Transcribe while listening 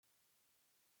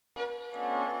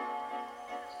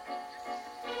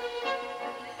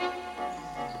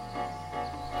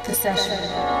The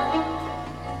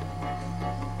session.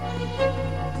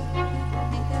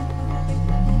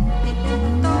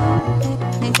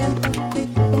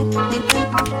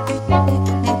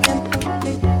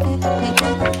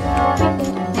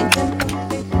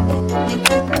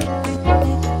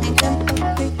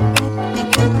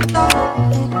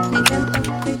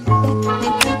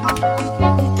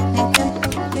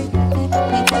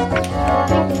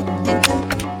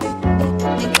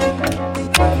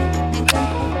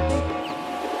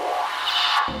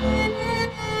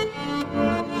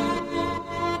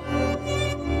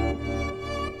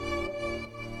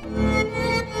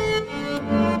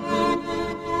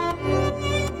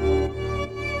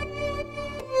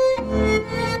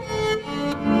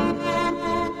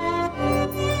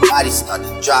 Body start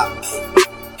to drop,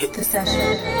 hit The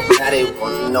session. now they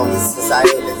wanna know me since I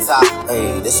hit the top.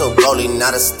 Hey, this so rolling,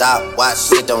 not a stop. Watch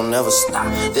shit don't never stop.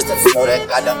 This the flow that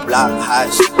got the block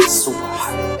hot. Shit is super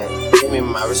hot. Hey, give me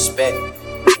my respect.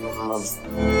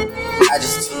 I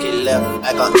just took it left,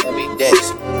 back on every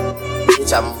desk.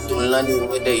 Bitch, I moved through London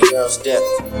with the Euro step.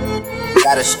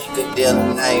 Got a shake a deal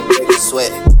and I ain't breaking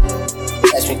sweat.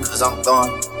 Ask me cause I'm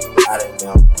gone. Out of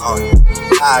there, I'm gone.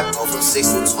 I go from 6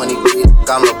 to 20,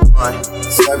 I'm a one.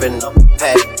 Serving up a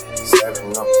pack,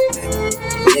 serving up a pack.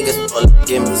 Niggas pull up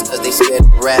gimmies cause they scared to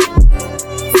rap.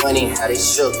 Funny how they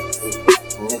shook,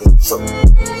 niggas shook.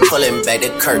 Pulling back the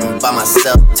curtain by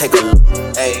myself, take a look.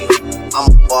 Hey, I'm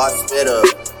a bar spitter,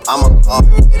 I'm a bar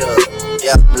hitter.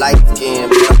 Yeah, I'm light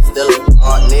skinned, but I'm still a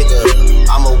hard nigga.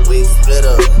 I'm a wig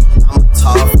splitter, I'm a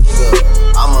tall figure.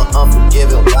 I'm a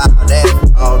unforgiving wild ass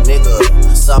all nigga.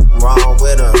 Something wrong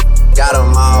with him, got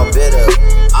him all bitter.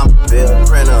 I'm a bill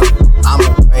printer, I'm a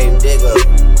grave digger.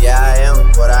 Yeah, I am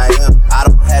what I am. I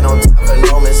don't have no time for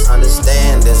no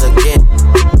misunderstandings again.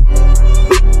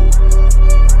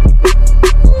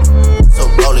 So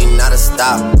rolling, not a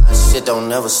stop. My shit don't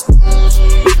never stop.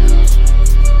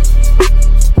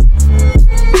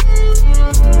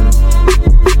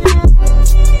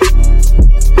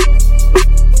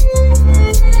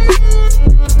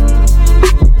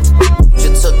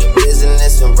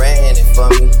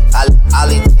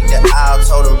 Ollie take the aisle,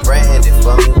 told him brand it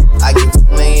for me. I get 2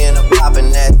 million a pop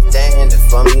and that's stand it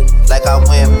for me. Like I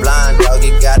went blind, dog,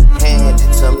 you gotta hand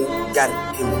it to me. Gotta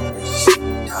give me that shit.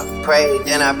 I prayed,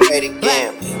 then I prayed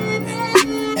again.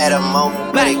 At a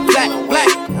moment, black.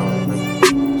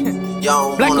 You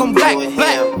don't Black wanna on play black, with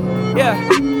black. him. Yeah.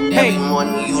 Every Hey.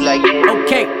 morning you like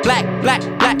Okay, black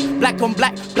on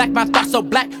black, my thoughts so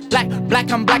black,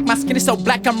 I'm black, my skin is so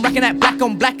black, I'm rocking that black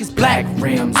on black is black. Black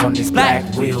rims on this black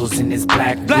wheels in this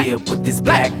black whip with this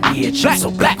black bitch. I'm so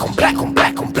black on black on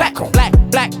black on black on black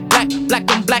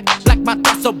on black, my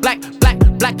thoughts so black,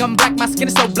 I'm black, my skin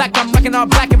is so black, I'm rocking all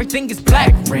black, everything is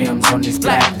black. Rims on this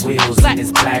black wheels in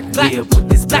this black whip with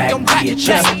this black bitch.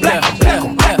 I'm so black on black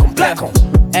on black on black on.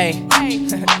 Hey,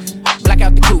 black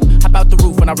out the coupe, hop out the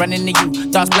roof when I run into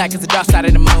you. Thoughts black as the dark side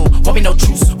of the moon. Won't be no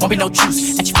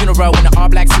truce. At your funeral in an all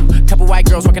black suit. Couple white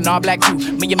girls rocking all black too. Me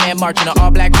and your man marching on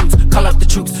all black roots. Call up the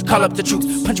troops.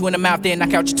 Punch you in the mouth, then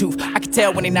knock out your tooth. I can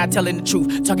tell when they not telling the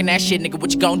truth. Talking that shit, nigga,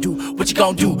 what you gon' do? What you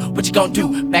gon'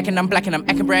 do? Back and I'm black and I'm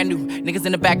acting brand new. Niggas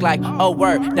in the back like, oh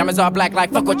word. Diamonds all black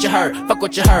like, fuck what you heard.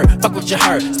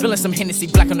 Spilling some Hennessy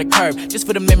black on the curb. Just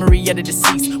for the memory of the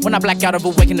deceased. When I black out of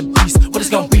awaken the beast. What it's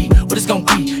gon' be?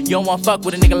 You don't wanna fuck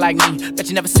with a nigga like me. Bet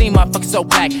you never seen motherfuckers so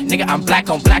black. Nigga, I'm black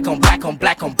on black on black on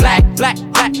black on black. Black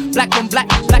on black,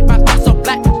 my thoughts so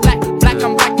black, I'm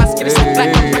black, my skin is so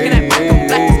black. I'm rocking that black on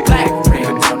black is black.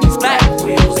 Rims on these black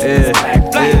wheels, this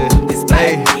black, this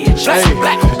black, yeah, black on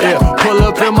black on black. Pull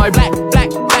up in my black on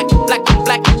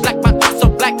black, my thoughts so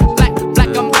black, I'm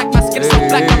black, my skin is so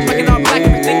black. I'm rocking all black,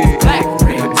 everything is black.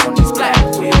 Rims on these black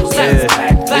wheels, this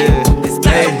black, this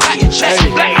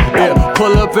black, yeah.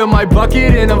 Pull up in my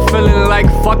bucket and I'm feeling like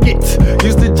fuck it.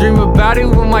 Used to dream about it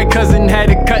when my cousin had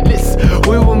a cutlass.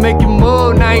 We were making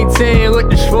move 19 with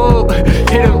the swoop.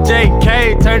 Hit him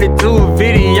JK, turned it to a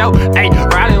video. Ayy,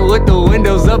 riding with the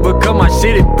windows up because my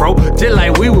shit is pro. Just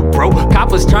like we were pro.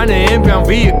 Coppers trying to impound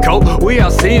vehicle. We all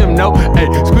see him know.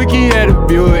 Ayy, Squeaky had a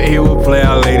Buick, he would play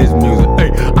our latest music.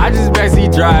 Ayy, I just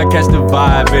backseat drive, catch the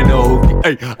vibe in the hoopty.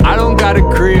 Ayy, I don't got a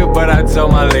crib, but I tell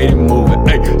my lady move it.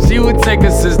 Ayy, she would take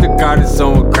her sister car to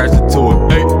someone crash into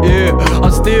it. Ayy, yeah,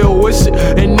 I'm still wishing.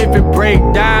 And if it break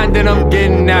down, then I'm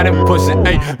getting out and pushing.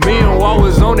 Ayy, me and Walt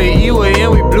was on the E-way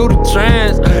and we blew the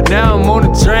trans. Now I'm on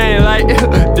the train like,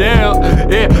 damn,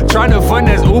 yeah. Tryna fund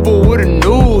this Uber with a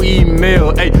new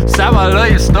email. Ayy, Sam, I love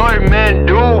your story, man,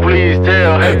 do please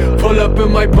tell. Ayy, pull up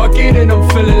in my bucket and I'm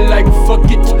feeling like fuck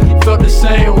it. Felt the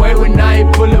same way when I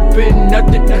ain't pull up in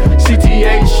nothing.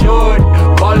 CTA short,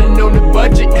 ballin' on the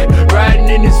budget. Riding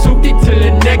in the Suki till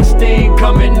the next thing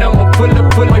coming. I'ma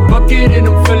pull my bucket and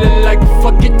I'm feeling like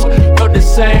fuck it. Felt the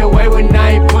same way when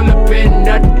I ain't pull up in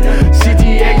nothing.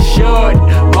 CTA short,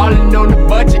 ballin' on the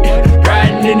budget.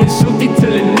 Riding in the Suki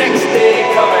till the next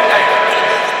thing coming.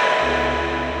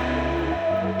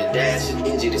 Dash is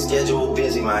dingy, the schedule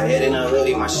busy. My head in a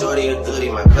hoodie, my shorty a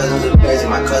goodie. My cousins are crazy,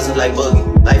 my cousins like boogie.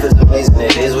 Life is amazing,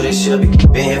 it is what it should be.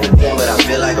 Been here for 10, but I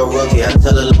feel like a rookie. I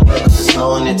tell a little girl, cause it's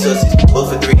snowing in Tootsies.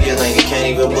 Booked for 3 years, now you can't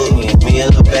even book me. It's me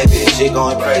and Lil Baby, this shit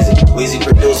going crazy. Weezy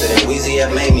produced it, and Weezy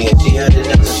have made me. And she had the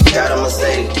nuts, so she got a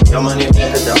Mercedes. Your money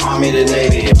back at the Army, the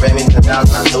Navy. It bring me 10,000,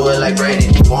 I threw it like Brady.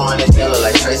 Born this yellow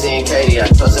like Tracy and Katie. I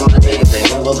trusted my niggas, they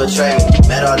never betray me.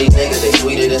 Met all these niggas, they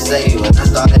tweeted and say you. When I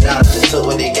started out, I just took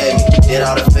what they gave me. Did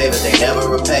all the favors, they never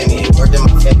repay me. It worked in my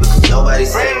favor, cause nobody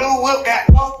said brand new whip, got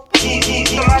key,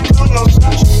 my dude, no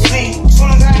slush, please. Soon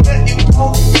as I let you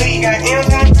go, please. Got M's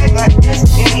in the back like this,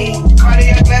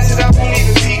 cardiac glasses, I won't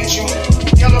even Pikachu.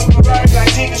 Yellow Ferrari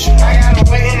like Pikachu. I got him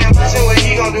waiting and watching what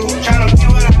he gon' do. Tryna be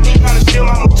what I need, tryna steal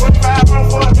my 25 on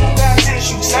 4, 2 guys tennis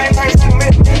shoes. Same price like me,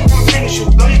 I'm finish you.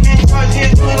 Though you been charged here,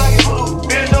 do it like a voodoo.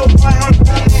 Real dope, 100,000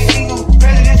 in Eagle.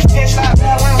 President's can't slide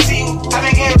by when I see you. I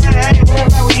been getting running, I ain't worried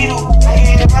about what he do. I'm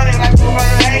getting running like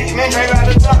 280. Man, Drake out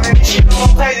the top, man, this shit going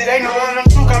crazy. They know I'm the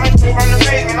truth, coming through from the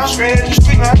basement. I'm straight at the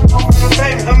street, man, I come from the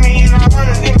pavement. A million and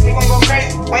 100, then they gon' go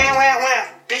crazy. Wham, wham, wham,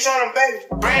 bitch on them, baby.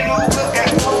 Brand new whip, got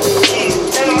keys.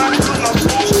 Tell them I do no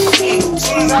keys.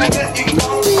 Soon as I get you,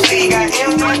 leave. Got M's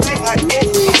in the back like this,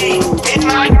 it's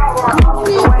my dog,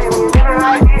 the way we never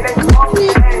like it, they talk the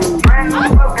same. Brand new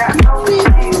whip, got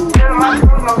keys. Tell them I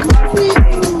do no keys.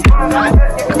 Soon as I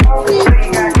get you,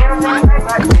 leave. Got M's in the back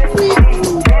like this, it's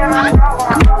my dog,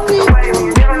 the way we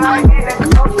never like it, they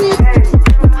talk the same.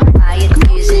 Buy it,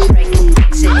 use it, break it,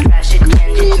 fix it, crash it,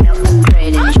 change it, no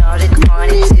upgrade it, charge it,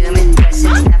 point it, zoom it, press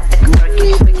it, snap it, work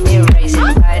it, quick erase it.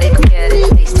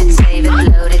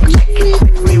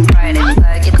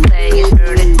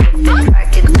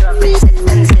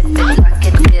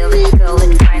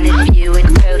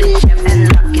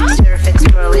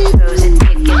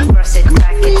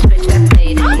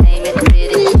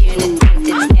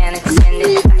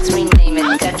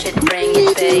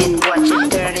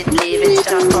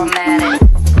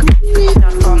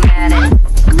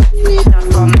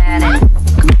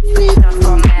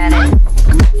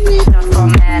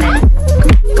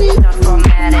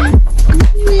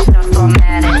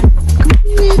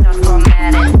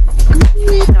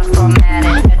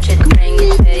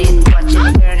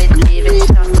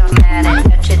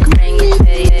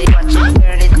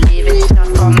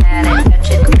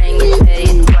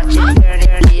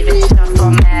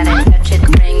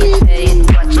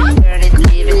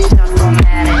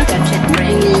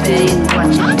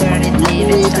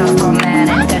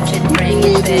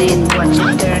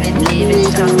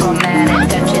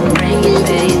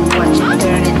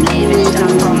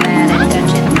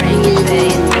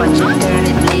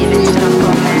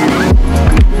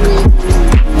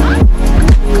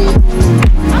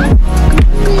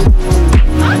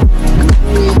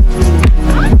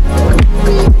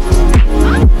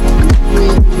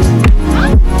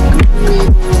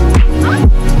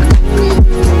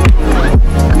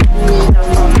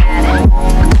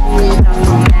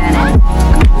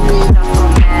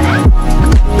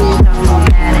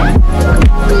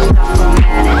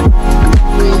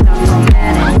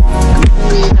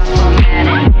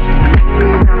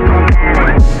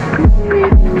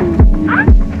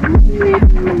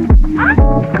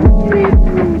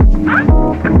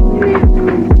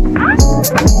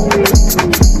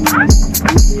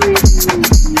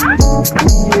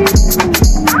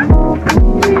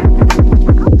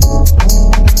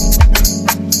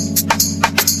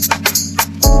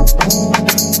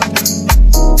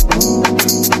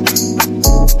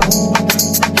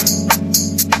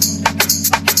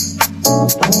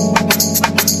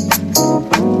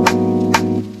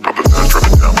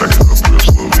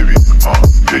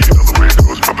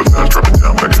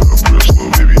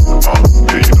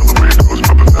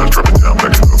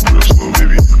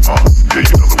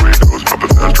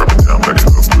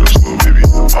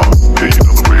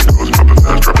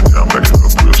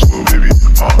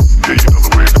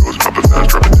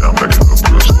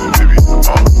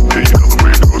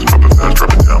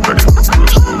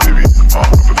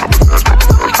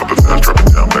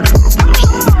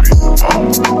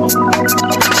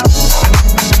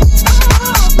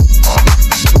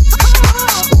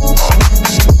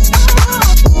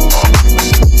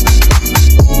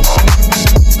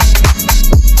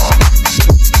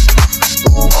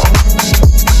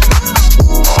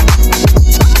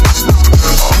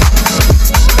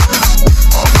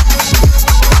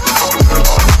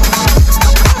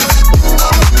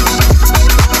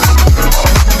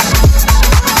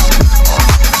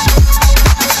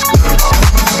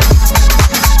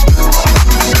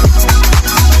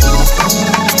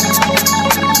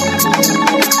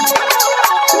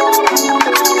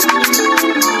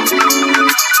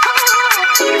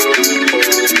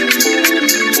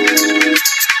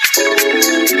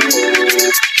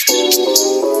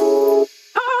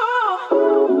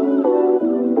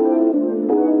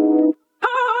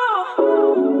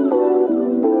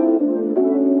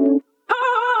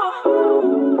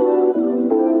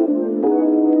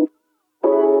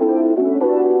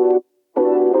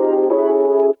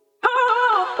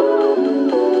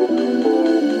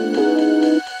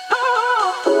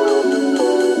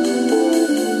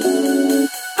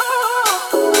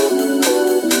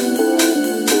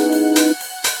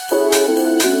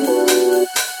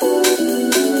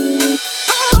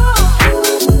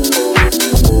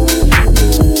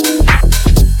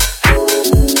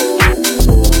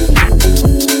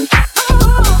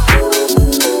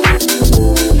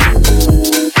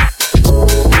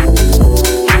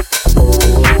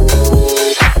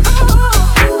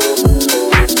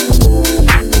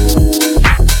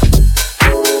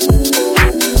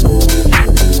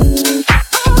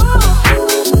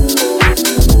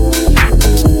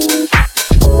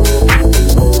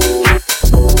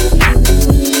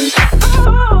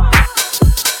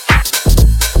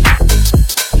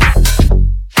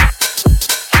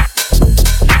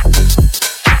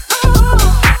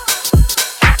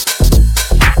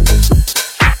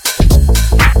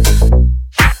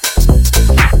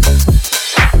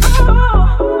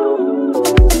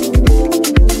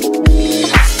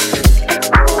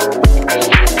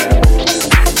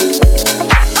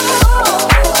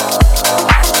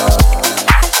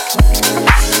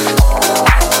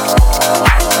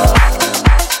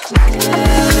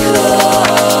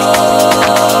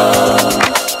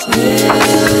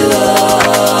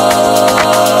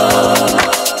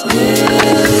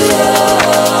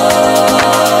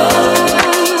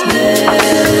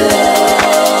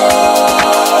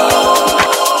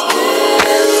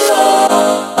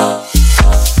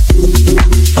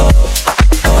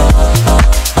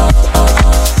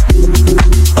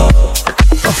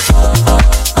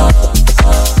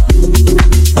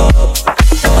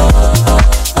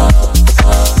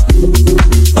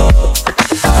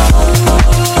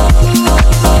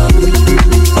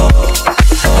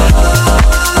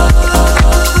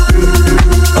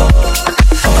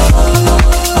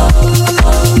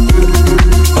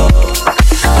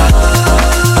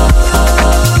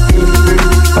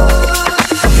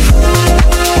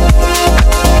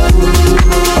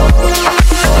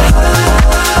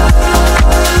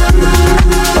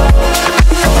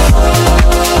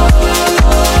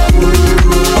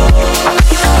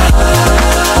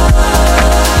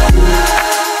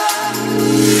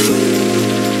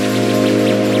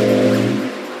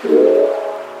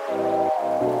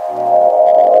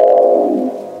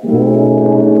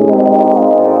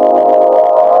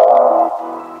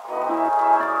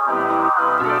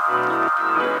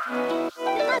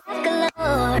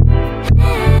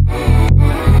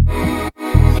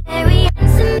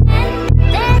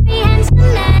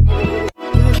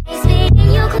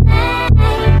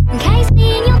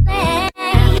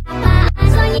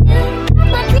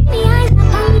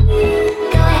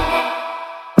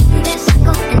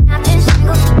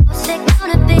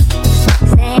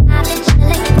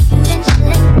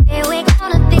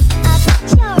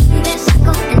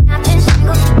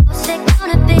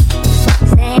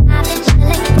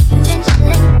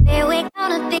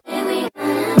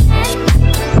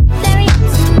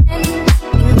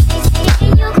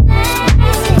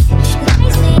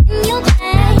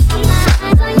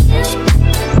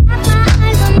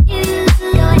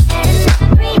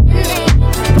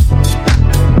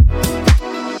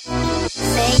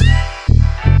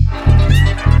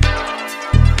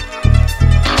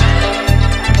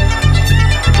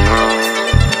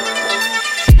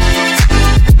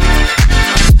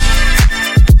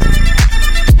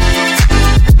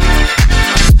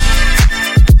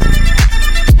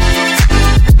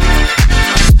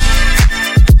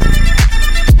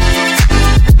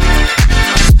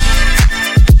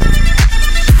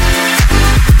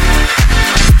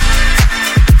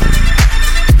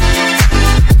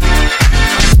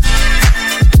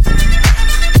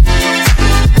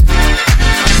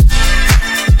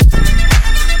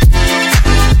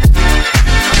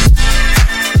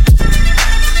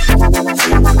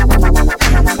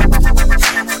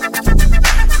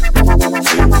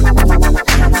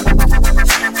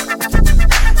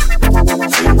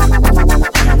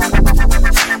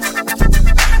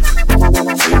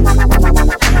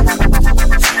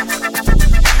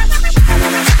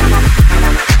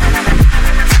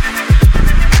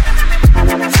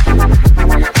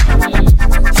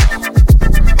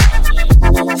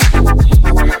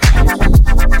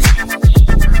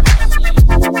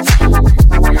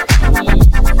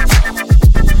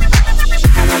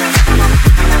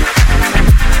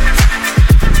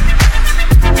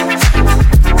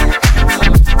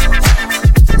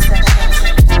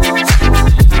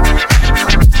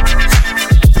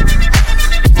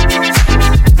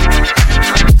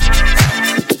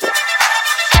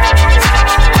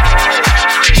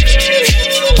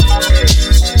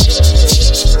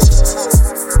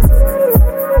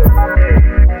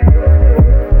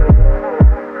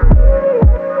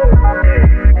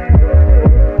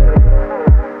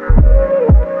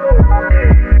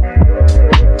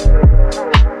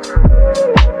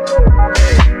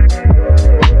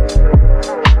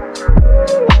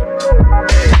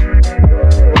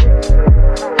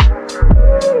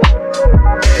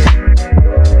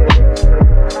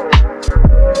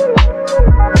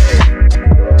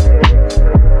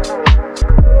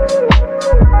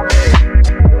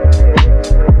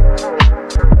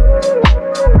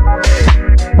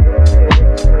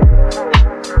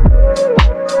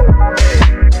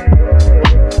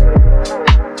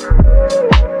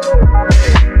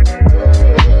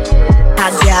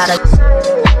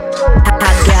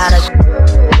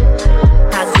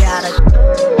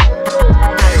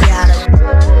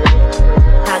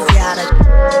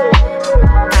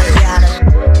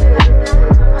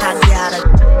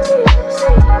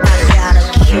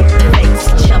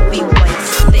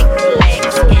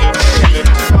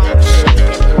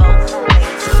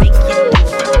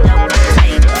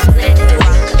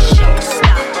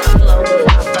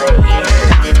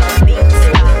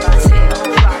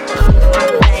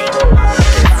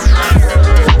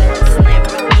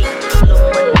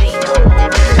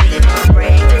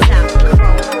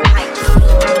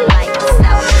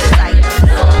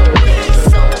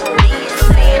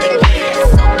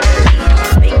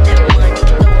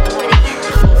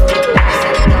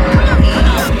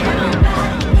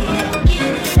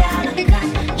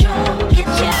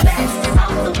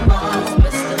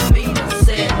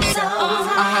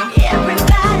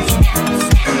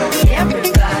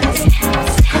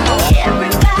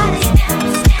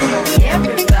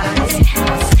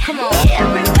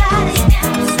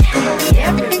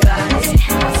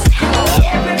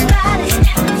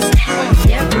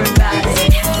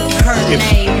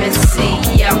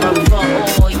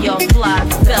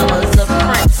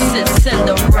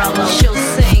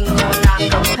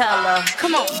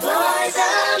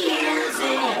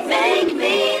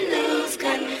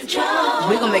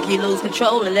 We gon' make you lose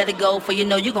control and let it go, for you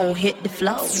know you gon' hit the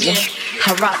flow. Yeah.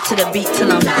 I rock to the beat till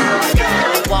I'm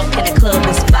walk in the club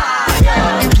is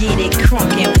fire. Get it crunk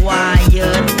and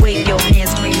wired. Wave your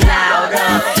hands, scream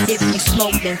louder. If you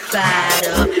smoke, then fired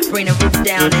up. Bring the roof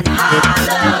down and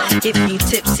holler. If you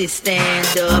tipsy,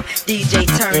 stand up. DJ,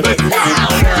 turn it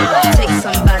louder. Take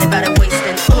somebody by the waist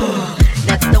and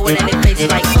now throw it in their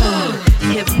face like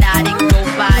hypnotic,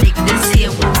 robotic. This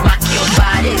here will rock your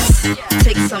bodies.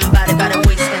 Take somebody by the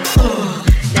waist and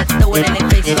now throw it in their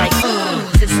face like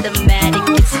systematic,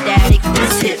 ecstatic.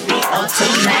 This hit be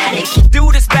automatic.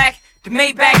 Dude is back. The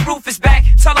Maybach roof is back.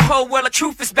 Tell the whole world the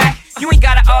truth is back. You ain't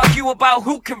gotta argue about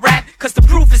who can rap, cause the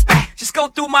proof is back. Just go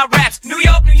through my raps. New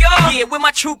York, New York. Yeah, where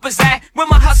my troopers at? Where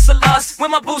my hustlers? Where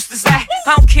my boosters at?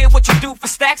 I don't care what you do for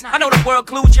stacks. I know the world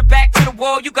glued your back to the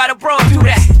wall. You gotta brawl through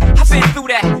that. I've been through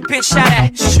that. Been shot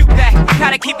at. Shoot that.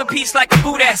 Gotta keep a peace like a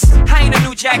boot ass. I ain't a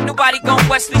new jack. Nobody gon'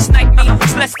 Wesley snipe me.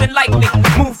 It's less than likely.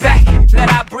 Move back.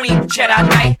 Let I breathe. Jedi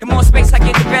Knight. The more space I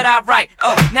get, the better I write.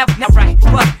 Oh, never right.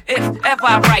 But if ever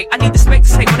I write, I need the space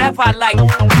to say whatever I like.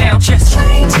 Now just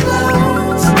change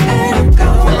clothes and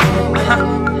go.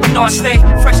 You know I stay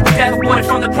fresh to death, aborted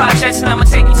from the projects, and I'ma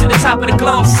take you to the top of the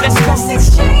globe. Let's go. Let's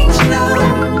exchange love,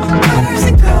 where's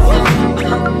it go?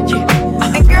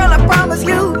 Yeah. And girl, I promise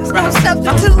you, there's no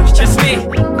substitute. It's just me.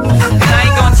 And I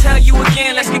ain't gonna tell you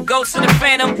again. Let's get ghosts in the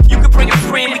phantom. You can bring a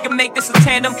friend, we can make this a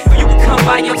tandem. Or you can come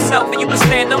by yourself and you can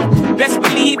stand them. Best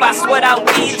believe I sweat out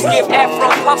weeds. Give afro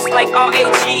puffs like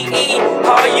R-A-G-E.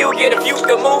 How are you get if you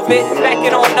can move it? Back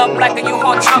it on up like a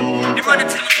U-Haul truck. You run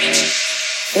into the beach.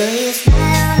 Do you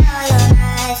smile on your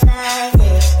nights like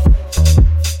this?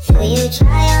 Do you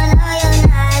try on all your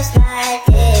nights like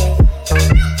this?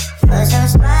 Put some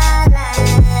spotlight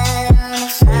on the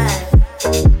side,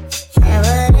 and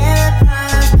whatever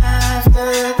comes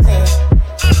through clear.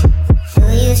 Do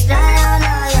you slide on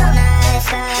all your nights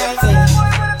like this?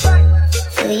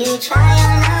 Do you try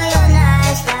on all your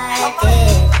nights like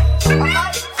this?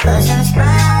 Put some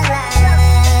spotlight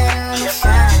on the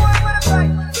side,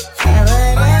 and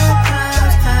whatever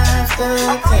comes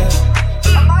through clear.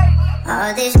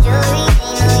 All this jewelry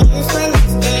ain't no use when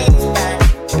it's this dark.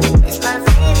 It's my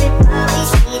favorite part, we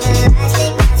see the lights they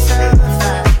got so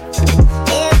far.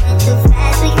 It went too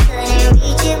fast, we couldn't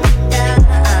reach it without.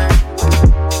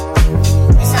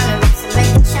 It's on the wrist of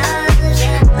like a charge,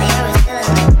 when you were still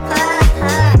like a part.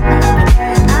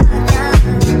 All down,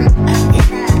 it's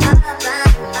not all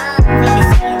bound. We can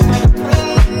see it when you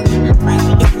win, why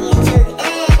we can see it till the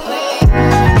end.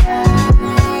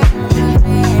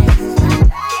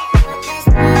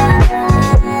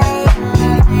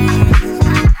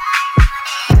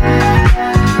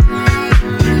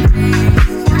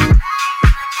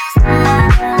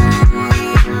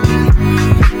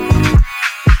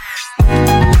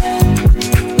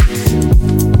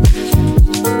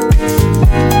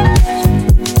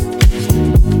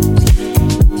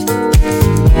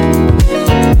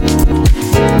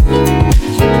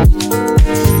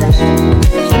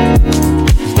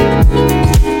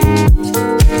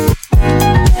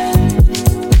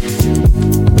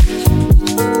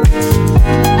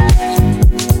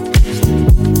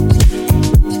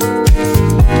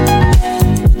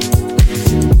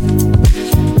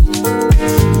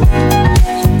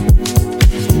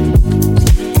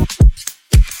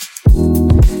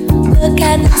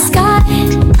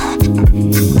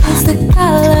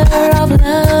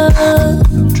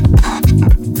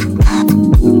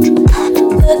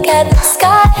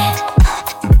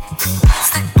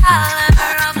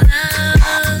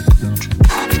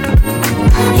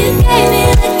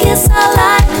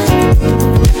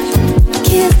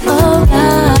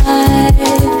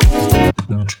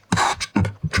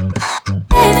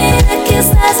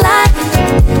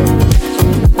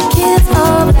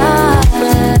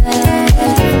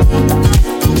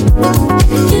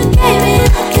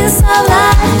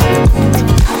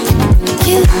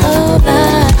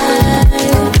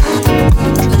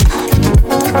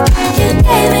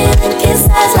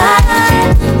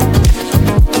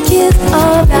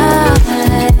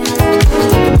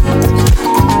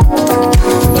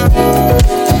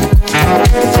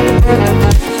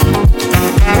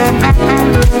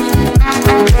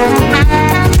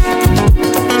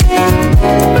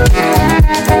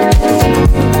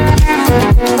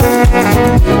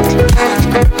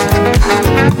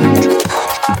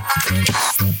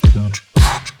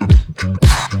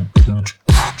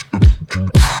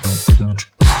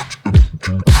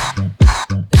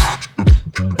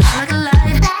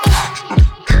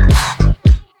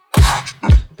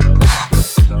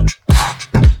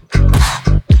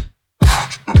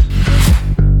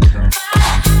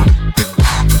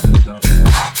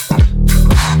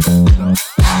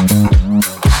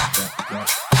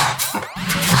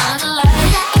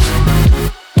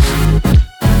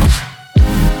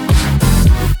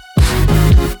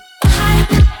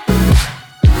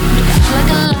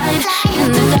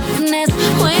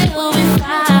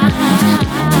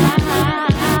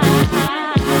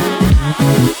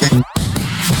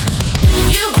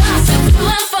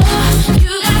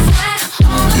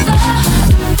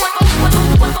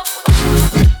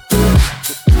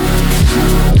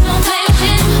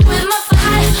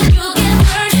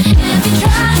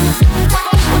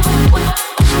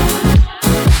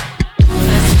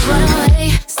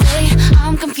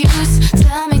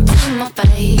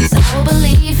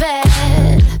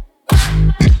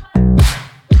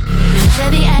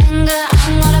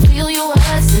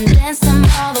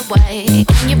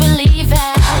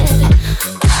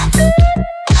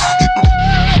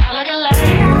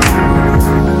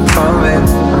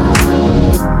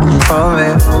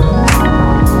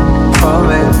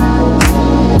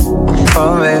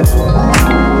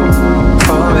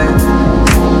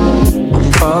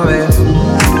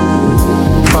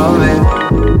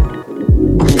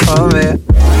 for me.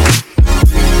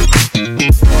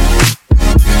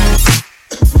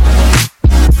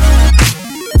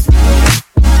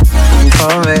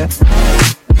 For me.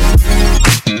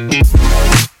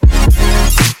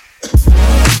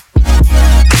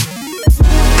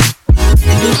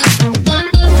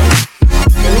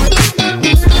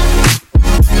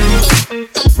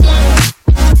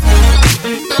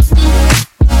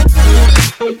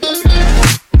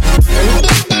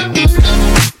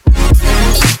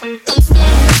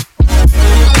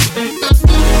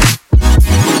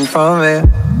 For me.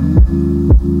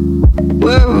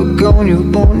 Where we're going, you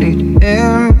won't need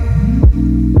him.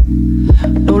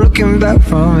 No looking back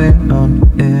from it on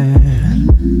it.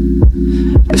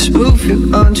 Let's move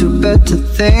you on to better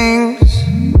things,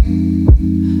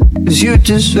 'cause you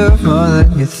deserve more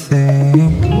than you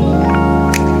think.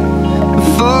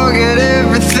 Forget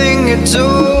everything you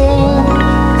told.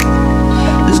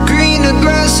 There's greener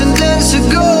grass and denser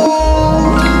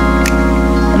gold.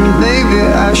 And maybe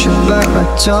I should bite my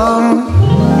tongue.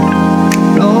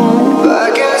 No, but I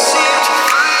can't seem to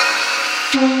find.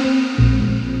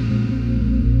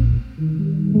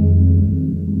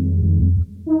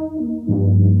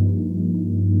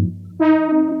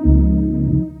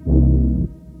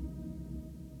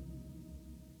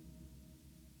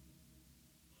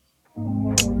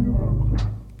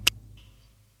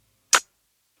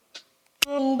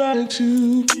 Somebody to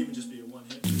even just be a one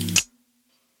hit.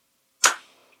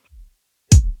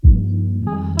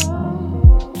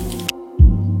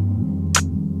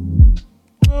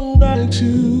 Somebody to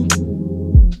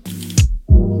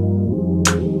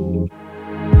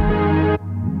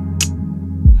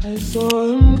I saw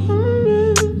him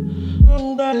coming.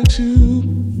 Somebody to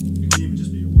even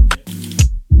just be a one hit.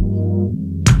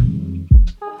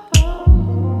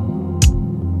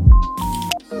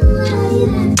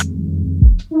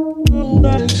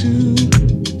 Somebody to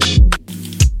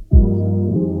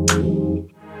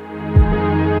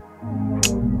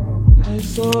I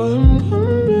saw him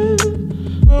coming.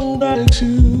 Somebody to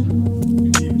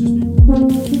even just be one.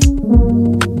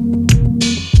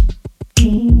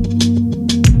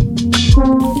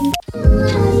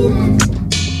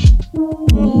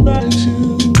 Somebody to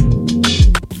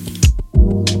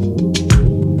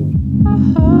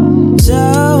so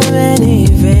many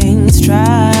things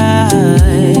try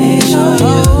to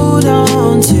hold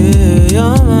on to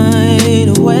your mind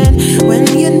when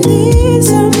you need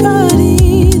somebody.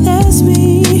 That's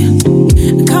me.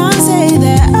 I can't say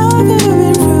that I've ever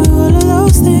been through all of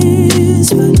those things,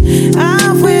 but I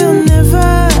will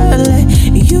never let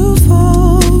you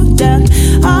fall down.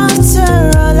 After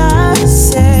all I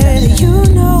said, you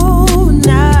know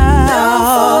now.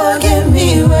 Don't forget me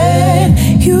when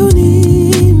you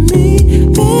need me.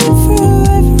 Been through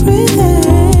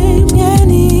everything you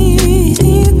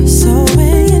need, so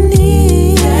when you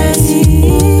need me,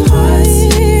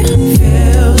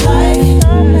 feel like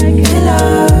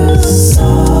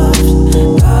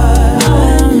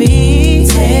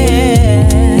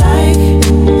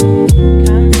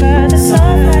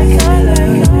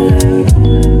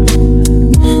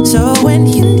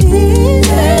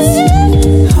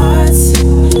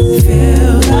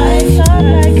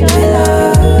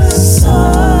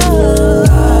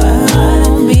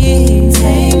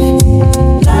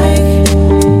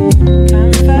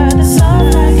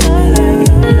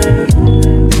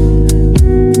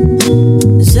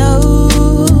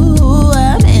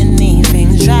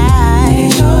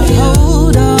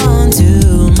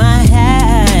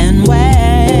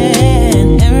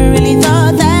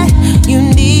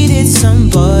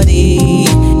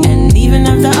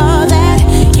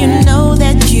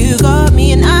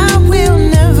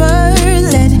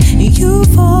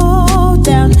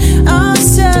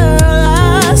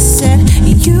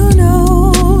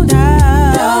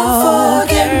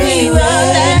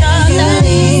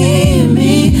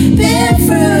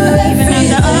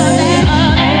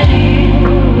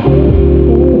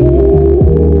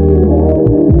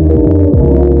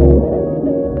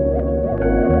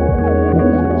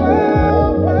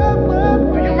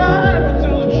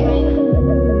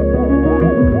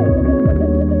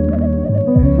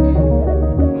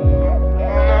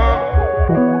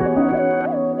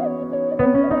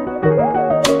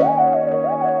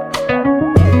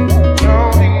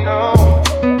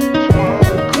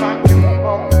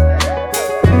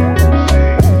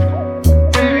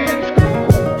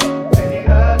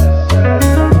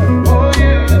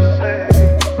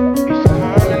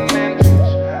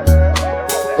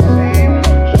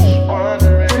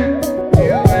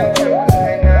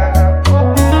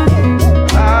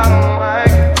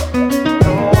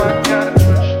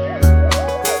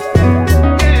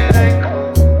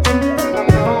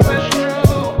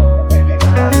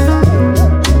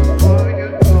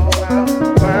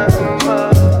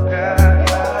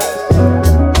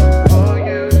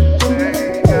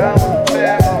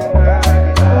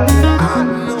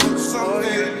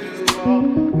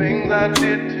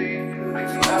did to you.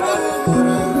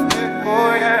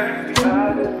 Oh yeah.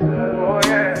 Oh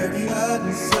yeah.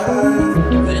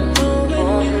 Then know when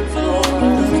you fall,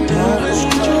 don't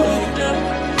hold your way down.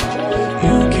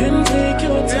 You can take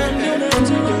your time, you don't have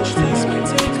to rush. This may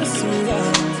take us a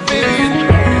while.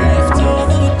 Left all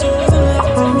the doors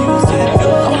unlocked and you said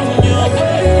you're on your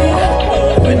way.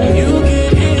 But when you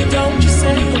get here, don't you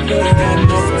say a word. I got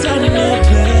no time to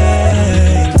play.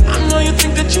 I know you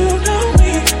think that you know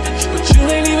me, but you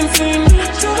ain't even seen me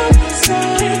talk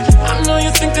inside. I know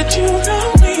you think that you know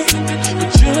me,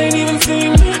 but you ain't even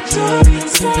seen me talk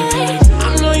inside.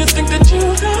 I know you think that you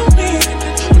know me,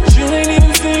 but you ain't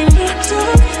even seen me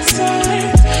talk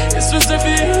inside. This was for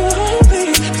you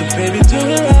only, so baby do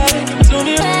it right, do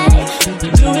me right,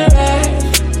 do it right,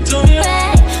 do me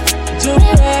right, do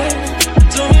me right,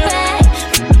 do me right,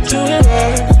 do it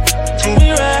right, do me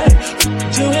right, do it right, do me right,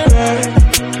 do it right,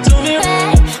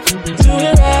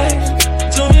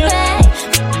 do me right,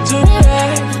 do me right,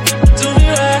 do me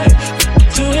right,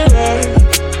 do it right,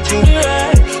 do me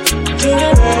right, do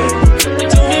it right,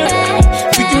 do me right.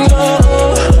 We can go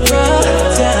over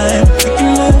time, we can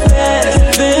move fast,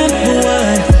 then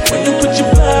rewind. When you put your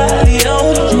body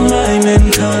on mine and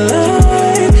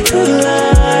collide,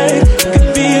 collide. Could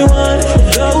be one of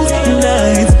those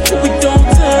nights where we don't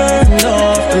turn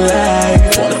off the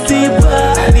lights. Wanna see your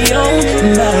body on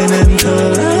mine and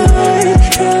collide,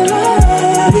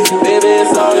 collide. Baby,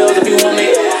 it's all yours if you want me.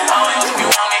 All yours if you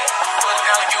want me. Put it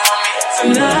down if you want me.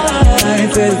 Tonight,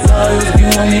 said it's all yours if you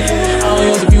want me. All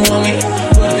yours if you want me.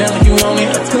 Put it down if you want me.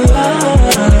 Let's collide.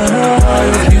 All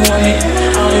yours if you want me.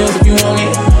 All yours if you want me.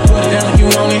 Put it down if you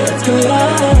want me. Let's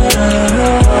collide.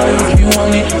 All yours if you want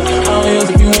me. All yours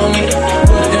if you want me.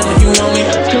 Put it down if you want me.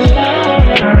 Let's collide.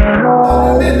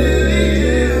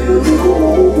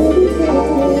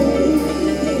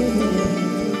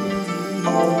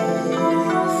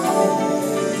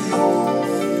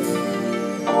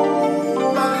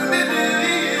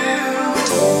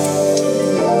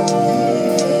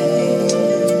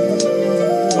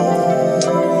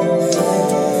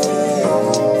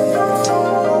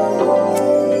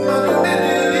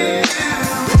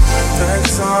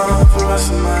 That's all for us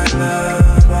and my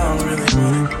love. I don't really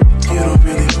want it. You don't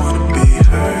really want to be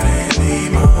hurt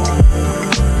anymore.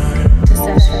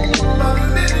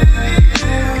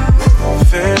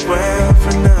 Farewell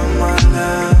for now, my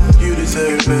love. You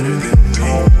deserve better than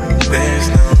me. There's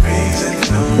no reason,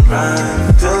 no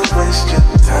rhyme. Don't waste your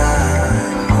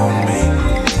time on me.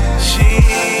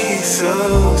 She's so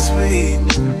sweet,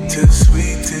 too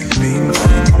sweet to be mine.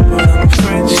 But I'm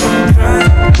afraid she'll cry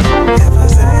if I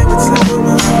say what's up with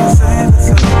my mind. Say what's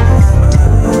up with my mind.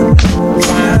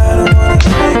 I don't wanna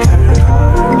break her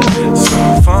heart, so I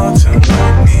fall to my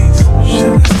knees.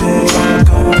 Should I stay or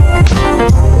go?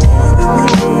 More than the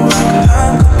road I could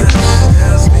uncle that she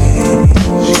tells me.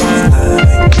 She's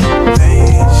loving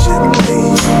patiently,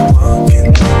 walking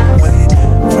away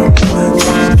from what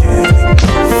she's getting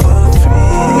for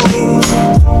free.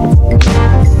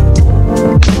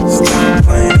 Stop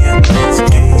playing these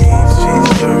games. She's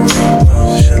your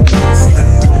emotionless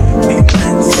slave.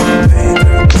 Emancipate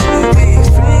her to be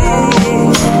free.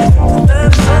 To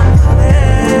love someone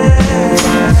else.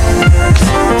 That's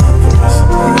all for us,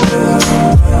 my love.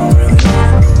 I don't really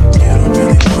want it. You don't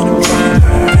really want to be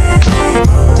hurt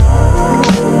anymore.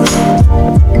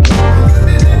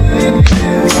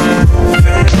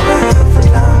 Farewell for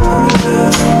now, my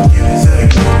love. You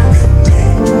deserve better than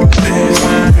me. There's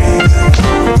no reason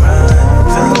to run.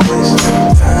 Don't waste your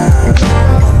time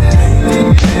on me.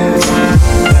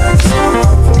 That's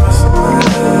all for us, my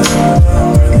love. I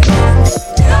don't really want it.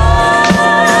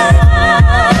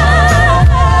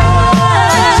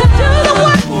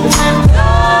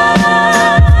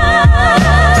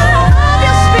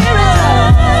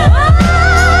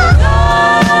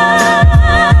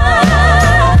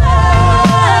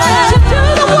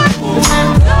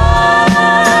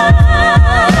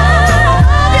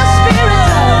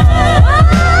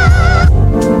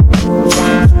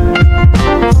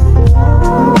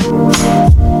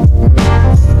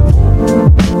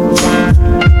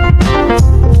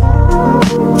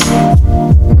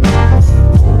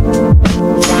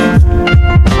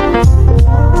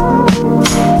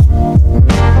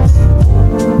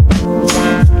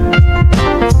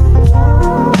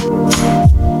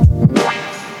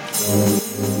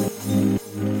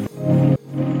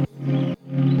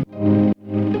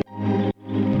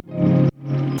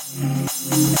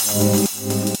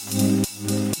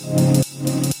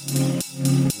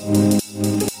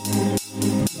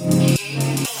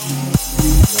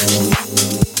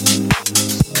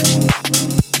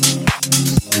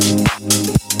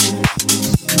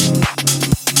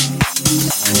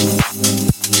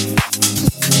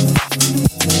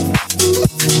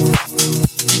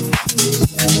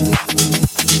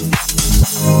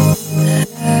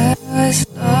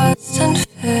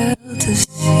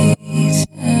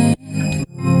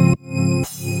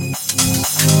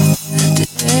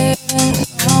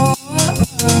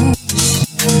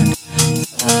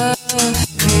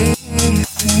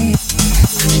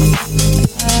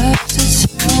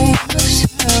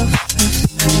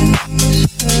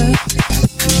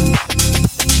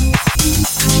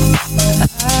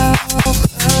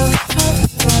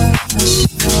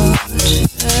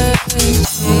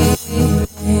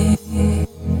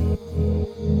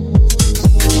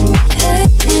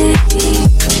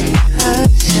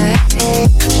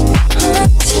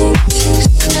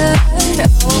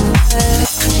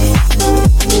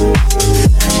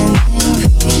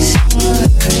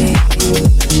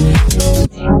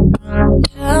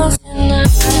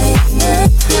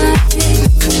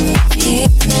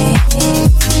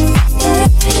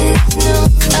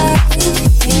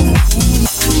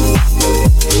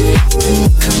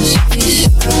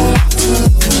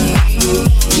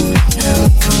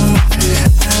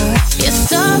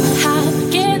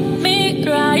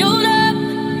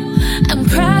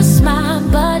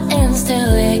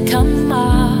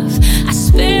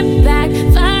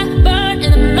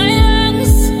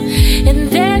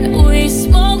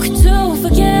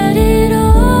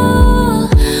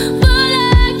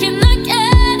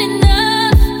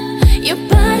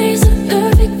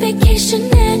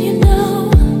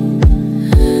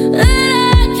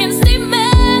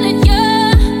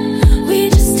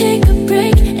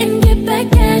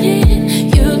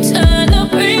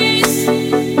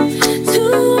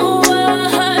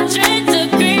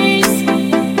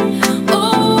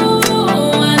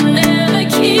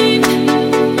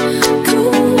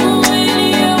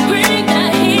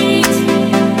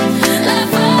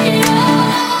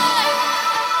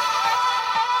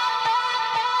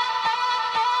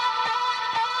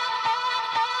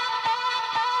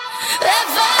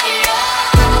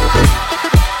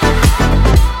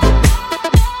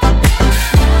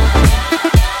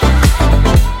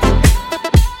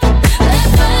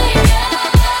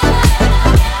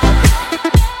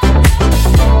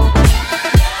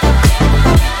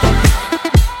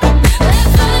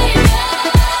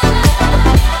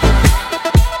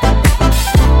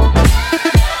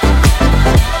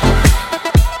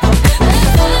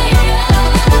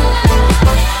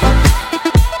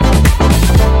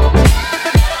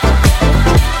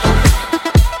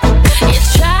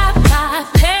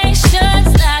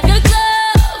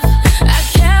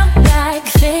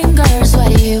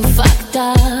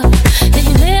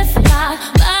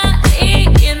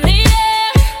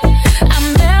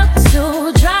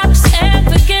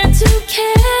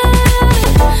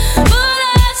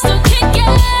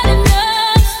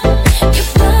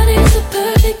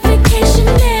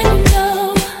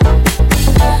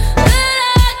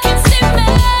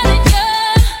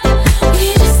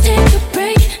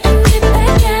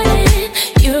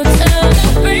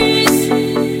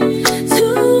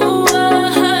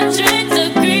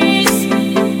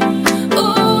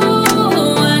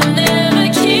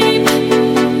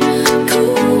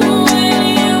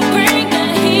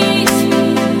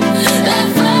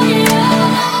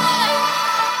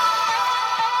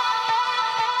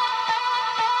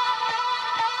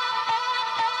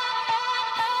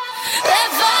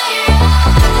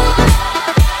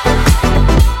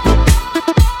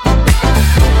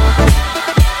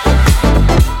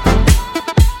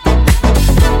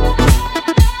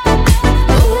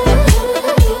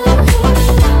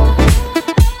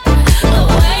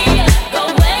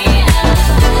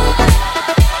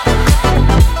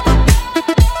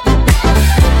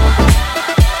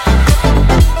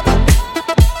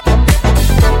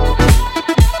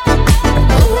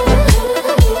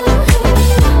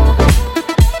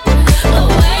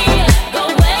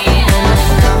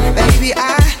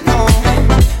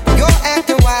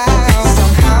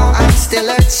 still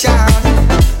a child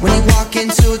when you walk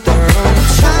into the room.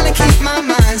 Trying to keep my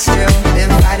mind still,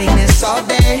 been fighting this all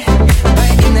day.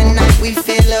 But in the night we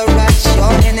feel a rush,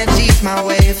 your energy's my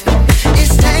wave.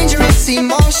 It's dangerous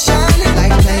emotion,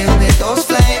 like playing with those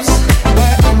flames.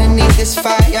 But underneath this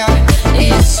fire,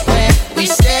 it's where we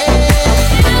stay.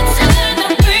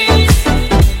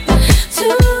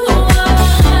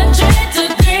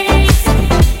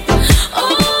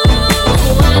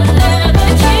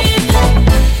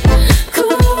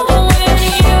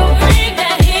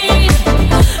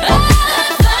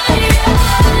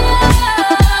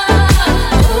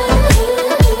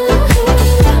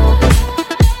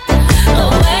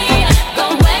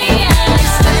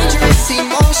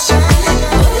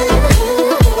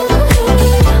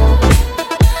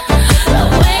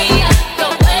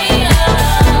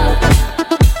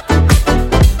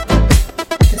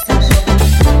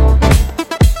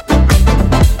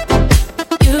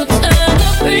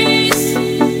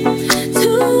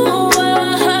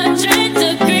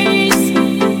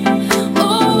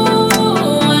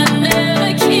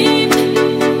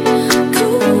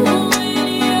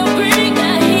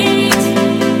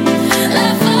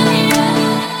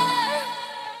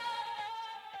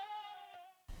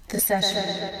 The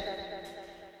session.